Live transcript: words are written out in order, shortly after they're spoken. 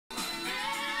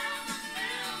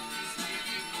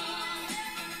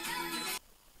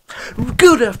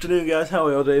Good afternoon, guys. How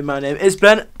are you all doing? My name is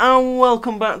Ben, and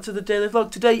welcome back to the daily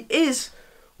vlog. Today is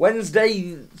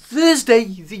Thursday,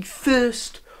 the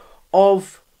 1st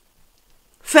of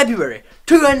February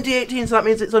 2018, so that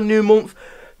means it's a new month.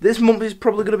 This month is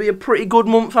probably going to be a pretty good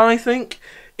month, I think.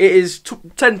 It is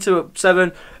 10 to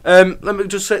 7. Let me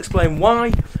just explain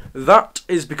why. That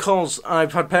is because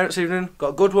I've had parents' evening, got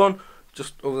a good one,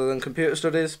 just other than computer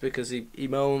studies, because he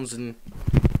moans and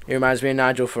he reminds me of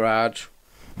Nigel Farage.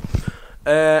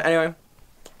 Anyway,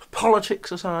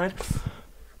 politics aside,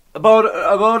 I've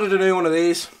ordered a new one of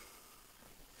these.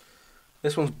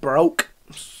 This one's broke.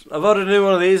 I've ordered a new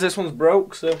one of these. This one's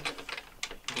broke, so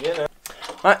you know.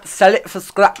 Right, sell it for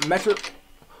scrap metal.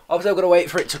 Obviously, I've got to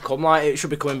wait for it to come. Like, it should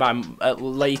be coming by at the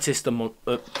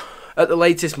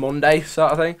latest Monday,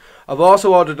 sort of thing. I've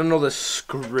also ordered another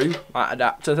screw, like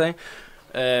adapter thing,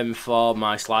 for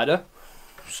my slider.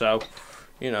 So,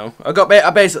 you know, I got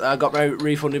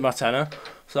refunded my tenner,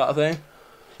 sort of thing.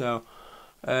 So,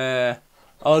 I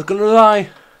was gonna buy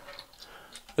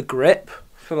a grip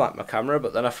for like my camera,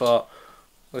 but then I thought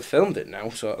we filmed it now,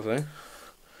 sort of thing.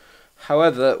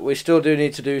 However, we still do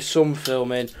need to do some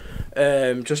filming.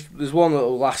 Just there's one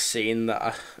little last scene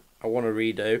that I want to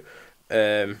redo.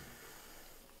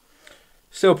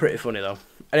 Still pretty funny though.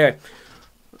 Anyway,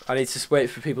 I need to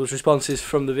wait for people's responses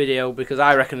from the video, because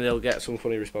I reckon they'll get some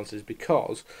funny responses,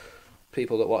 because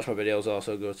people that watch my videos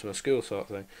also go to my school, sort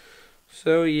of thing.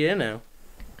 So you know.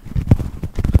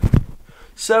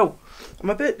 So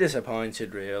I'm a bit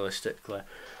disappointed, realistically.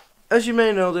 As you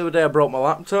may know, the other day I broke my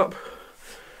laptop.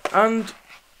 And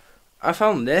I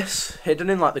found this hidden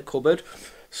in like the cupboard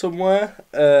somewhere.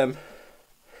 It's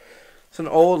an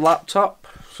old laptop.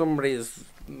 Somebody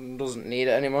doesn't need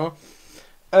it anymore.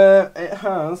 It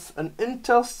has an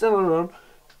Intel Celeron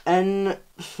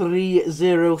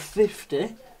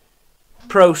N3050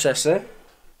 processor. It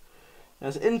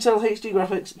has Intel HD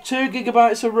graphics, 2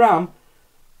 GB of RAM,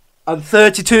 and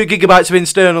 32 GB of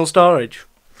internal storage.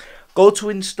 Go to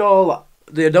install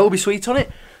the Adobe Suite on it.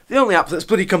 The only app that's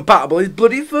bloody compatible is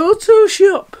bloody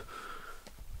Photoshop.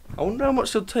 I wonder how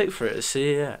much it'll take for it at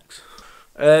CEX.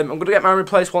 I'm going to get mine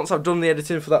replaced once I've done the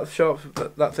editing for that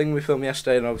that thing we filmed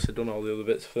yesterday, and obviously done all the other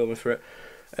bits of filming for it.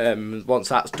 Once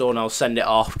that's done, I'll send it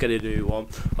off, get a new one.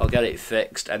 I'll get it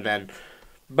fixed, and then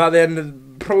by the end of,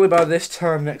 probably by this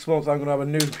time next month, I'm going to have a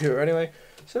new computer anyway.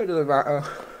 So it doesn't matter.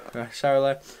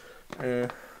 Sorry.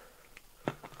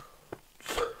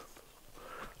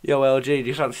 Yo, LG, do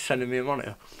you fancy sending me a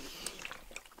monitor?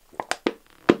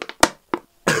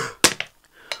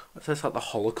 That's like the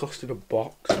Holocaust in a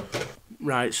box.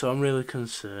 Right, so I'm really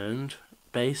concerned.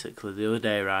 Basically, the other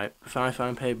day, right, Fi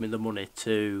paid me the money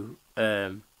to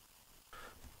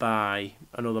buy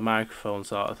another microphone,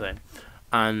 sort of thing,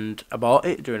 and I bought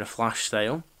it during a flash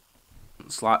sale.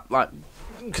 It's like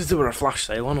because there were a flash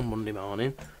sale on a Monday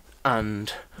morning,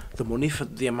 and the money for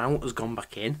the amount has gone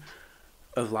back in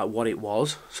of like what it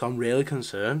was. So I'm really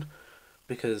concerned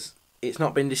because it's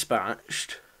not been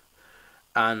dispatched,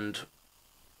 and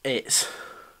it's,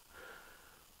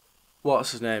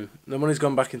 what's his name? The money's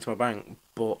gone back into my bank,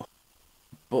 but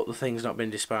the thing's not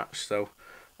been dispatched. So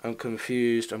I'm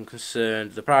confused. I'm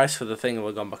concerned. The price for the thing will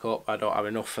have gone back up. I don't have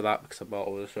enough for that because I bought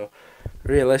others. So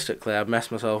realistically, I've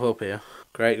messed myself up here.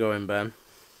 Great going, Ben.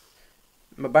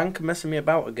 My bank are messing me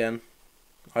about again.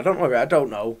 I don't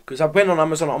know, because I've been on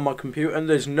Amazon on my computer and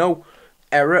there's no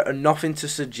error and nothing to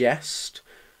suggest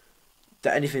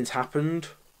that anything's happened.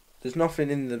 There's nothing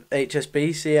in the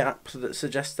HSBC app that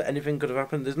suggests that anything could have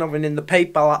happened. There's nothing in the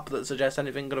PayPal app that suggests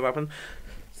anything could have happened.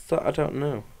 So I don't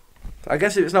know. I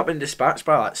guess if it's not been dispatched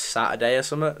by like Saturday or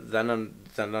something, then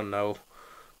I know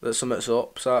that something's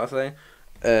up, sort of thing.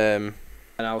 And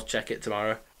I'll check it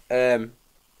tomorrow. I'm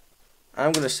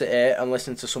gonna sit here and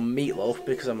listen to some Meatloaf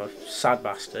because I'm a sad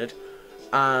bastard,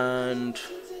 and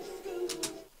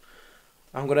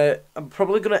I'm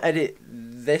probably gonna edit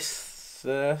this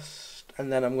first. And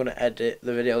then I'm going to edit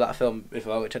the video that I filmed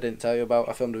before, which I didn't tell you about.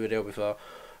 I filmed a video before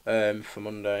for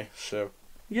Monday, so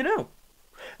you know.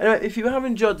 Anyway, if you have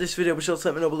enjoyed this video, be sure to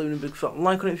let me know below and a big fat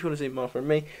like on it. If you want to see more from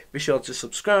me, be sure to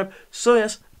subscribe. So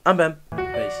yes, I'm Ben.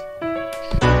 Peace.